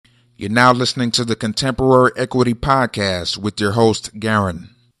You're now listening to the Contemporary Equity Podcast with your host,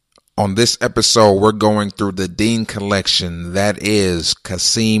 Garen. On this episode, we're going through the Dean collection, that is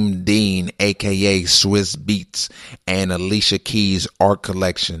Kasim Dean, aka Swizz Beatz, and Alicia Keys' art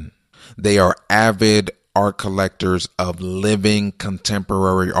collection. They are avid art collectors of living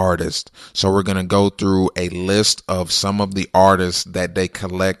contemporary artists. So we're going to go through a list of some of the artists that they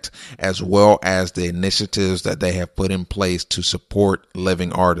collect, as well as the initiatives that they have put in place to support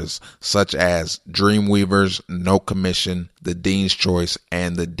living artists, such as Dreamweavers, No Commission, the Dean's Choice,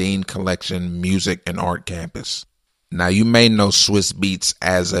 and the Dean Collection Music and Art Campus. Now, you may know Swizz Beatz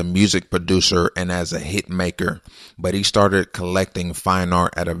as a music producer and as a hit maker, but he started collecting fine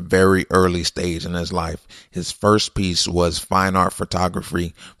art at a very early stage in his life. His first piece was fine art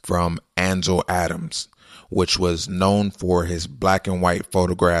photography from Ansel Adams, which was known for his black and white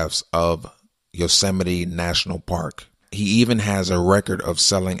photographs of Yosemite National Park. He even has a record of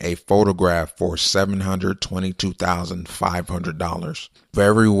selling a photograph for $722,500.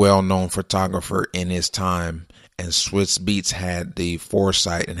 Very well-known photographer in his time. And Swizz Beatz had the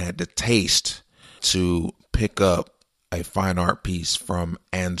foresight and had the taste to pick up a fine art piece from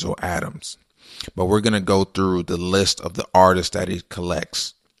Ansel Adams. But we're going to go through the list of the artists that he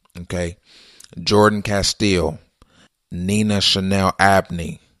collects. Okay. Jordan Castile, Nina Chanel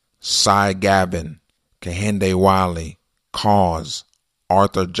Abney, Cy Gavin, Kehinde Wiley, Cause,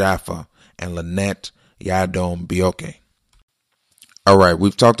 Arthur Jaffa, and Lynette Yadom Bioke. All right,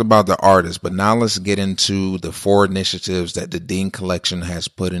 we've talked about the artists, but now let's get into the 4 initiatives that the Dean Collection has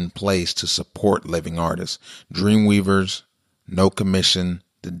put in place to support living artists. Dreamweavers, No Commission,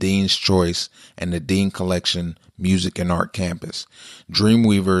 the Dean's Choice, and the Dean Collection Music and Art Campus.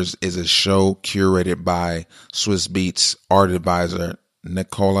 Dreamweavers is a show curated by Swizz Beatz art advisor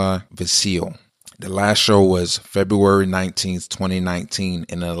Nicola Vesile. The last show was February 19th, 2019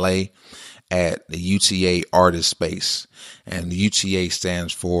 in LA at the UTA Artist Space. And the UTA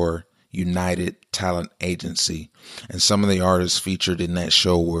stands for United Talent Agency. And some of the artists featured in that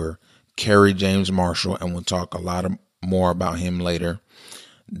show were Kerry James Marshall, and we'll talk a lot more about him later.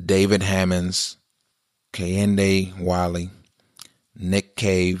 David Hammonds, Kehinde Wiley, Nick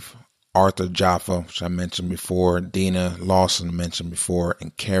Cave, Arthur Jaffa, which I mentioned before, Dina Lawson mentioned before,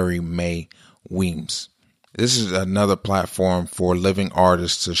 and Carrie Mae Weems. This is another platform for living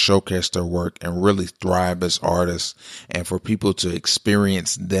artists to showcase their work and really thrive as artists, and for people to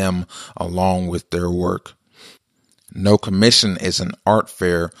experience them along with their work. No Commission is an art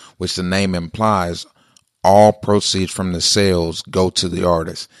fair, which the name implies all proceeds from the sales go to the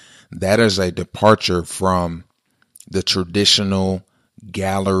artist. That is a departure from the traditional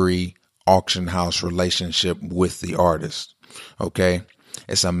gallery auction house relationship with the artist. Okay?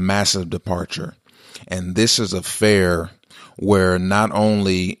 It's a massive departure. And this is a fair where not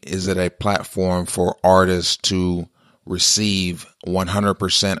only is it a platform for artists to receive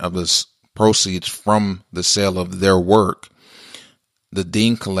 100% of the proceeds from the sale of their work, the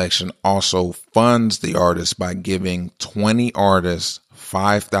Dean Collection also funds the artists by giving 20 artists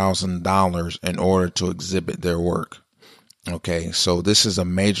 $5,000 in order to exhibit their work. Okay, so this is a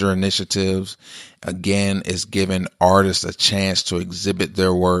major initiative. Again, it's giving artists a chance to exhibit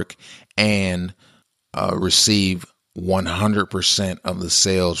their work and receive 100% of the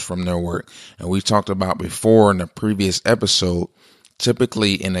sales from their work. And we talked about before in the previous episode,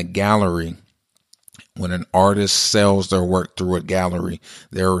 typically in a gallery, when an artist sells their work through a gallery,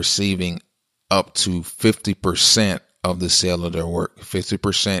 they're receiving up to 50% of the sale of their work.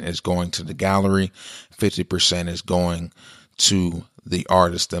 50% is going to the gallery, 50% is going to the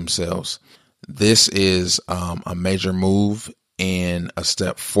artists themselves. This is a major move and a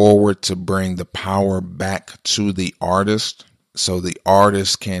step forward to bring the power back to the artist so the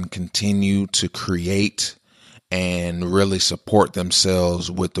artist can continue to create and really support themselves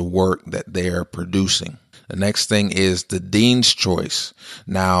with the work that they're producing. The next thing is the Dean's Choice.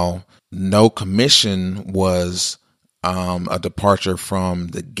 Now, No Commission was a departure from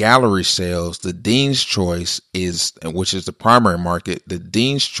the gallery sales. The Dean's Choice is, which is the primary market, the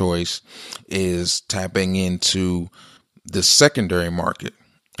Dean's Choice is tapping into the secondary market.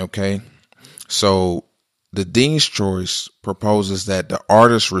 Okay. So the Dean's Choice proposes that the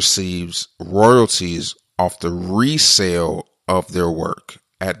artist receives royalties off the resale of their work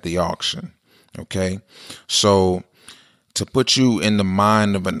at the auction. Okay. So to put you in the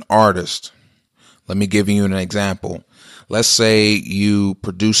mind of an artist, let me give you an example. Let's say you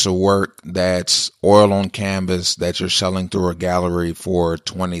produce a work that's oil on canvas that you're selling through a gallery for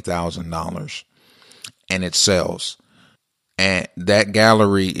 $20,000 and it sells. and that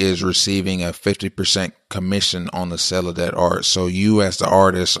gallery is receiving a 50% commission on the sale of that art. So you as the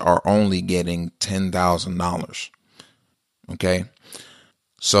artist are only getting $10,000. Okay.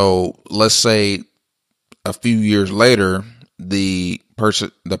 So let's say a few years later, the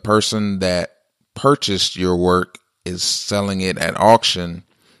person that purchased your work is selling it at auction,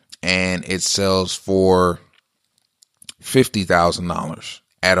 and it sells for $50,000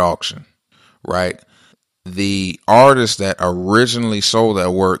 at auction, right? The artist that originally sold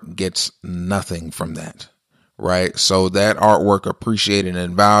that work gets nothing from that, right? So that artwork appreciated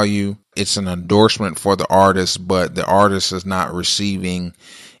in value. It's an endorsement for the artist, but the artist is not receiving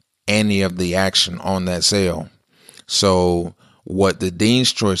any of the action on that sale. So what the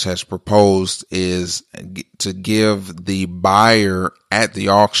Dean's Choice has proposed is to give the buyer at the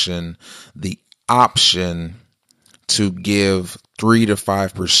auction the option to give 3 to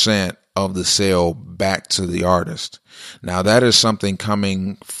 5% of the sale back to the artist. Now that is something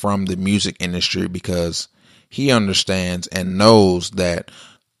coming from the music industry, because he understands and knows that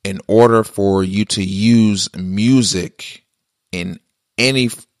in order for you to use music in any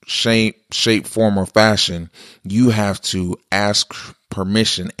shape, form, or fashion, you have to ask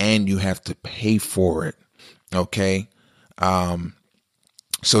permission and you have to pay for it. Okay.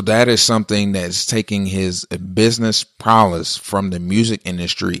 So that is something that's taking his business prowess from the music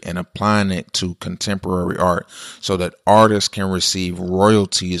industry and applying it to contemporary art so that artists can receive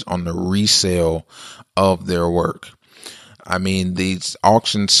royalties on the resale of their work. I mean, these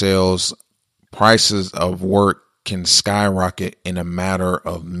auction sales, prices of work can skyrocket in a matter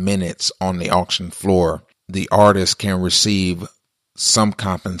of minutes on the auction floor. The artist can receive some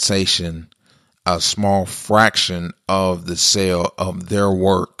compensation, a small fraction of the sale of their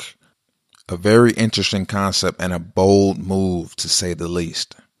work. A very interesting concept and a bold move, to say the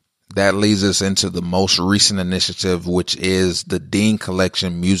least. That leads us into the most recent initiative, which is the Dean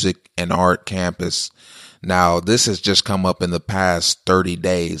Collection Music and Art Campus. Now, this has just come up in the past 30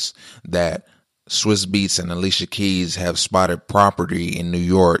 days that Swizz Beatz and Alicia Keys have spotted property in New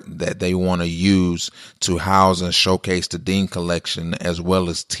York that they want to use to house and showcase the Dean Collection, as well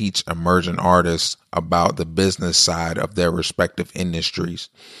as teach emerging artists about the business side of their respective industries.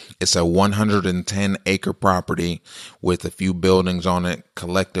 It's a 110-acre property with a few buildings on it.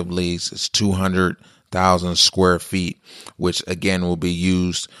 Collectively, it's 200,000 square feet, which again will be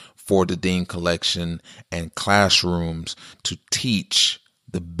used for the Dean Collection and classrooms to teach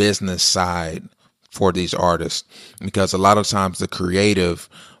the business side for these artists, because a lot of times the creative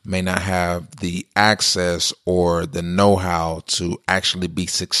may not have the access or the know-how to actually be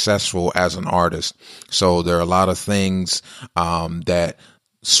successful as an artist. So there are a lot of things that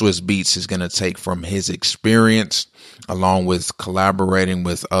Swizz Beatz is going to take from his experience, along with collaborating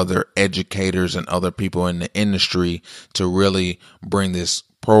with other educators and other people in the industry to really bring this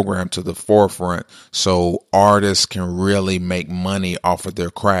program to the forefront so artists can really make money off of their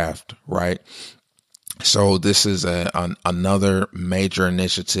craft, right? So this is another major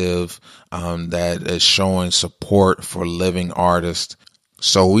initiative that is showing support for living artists.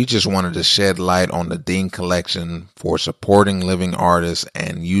 So we just wanted to shed light on the Dean Collection for supporting living artists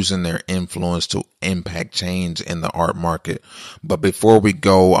and using their influence to impact change in the art market. But before we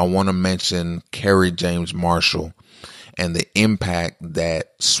go, I want to mention Kerry James Marshall and the impact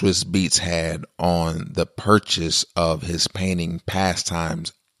that Swizz Beatz had on the purchase of his painting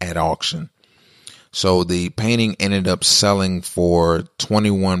Pastimes at auction. So the painting ended up selling for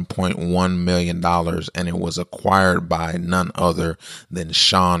 $21.1 million, and it was acquired by none other than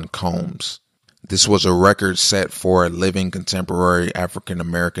Sean Combs. This was a record set for a living contemporary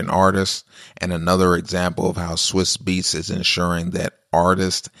African-American artist, and another example of how Swizz Beatz is ensuring that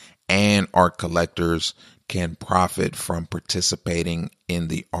artists and art collectors can profit from participating in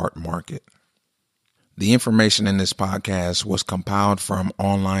the art market. The information in this podcast was compiled from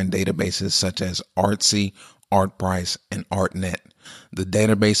online databases such as Artsy, ArtPrice, and ArtNet. The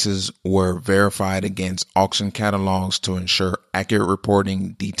databases were verified against auction catalogs to ensure accurate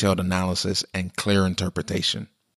reporting, detailed analysis, and clear interpretation.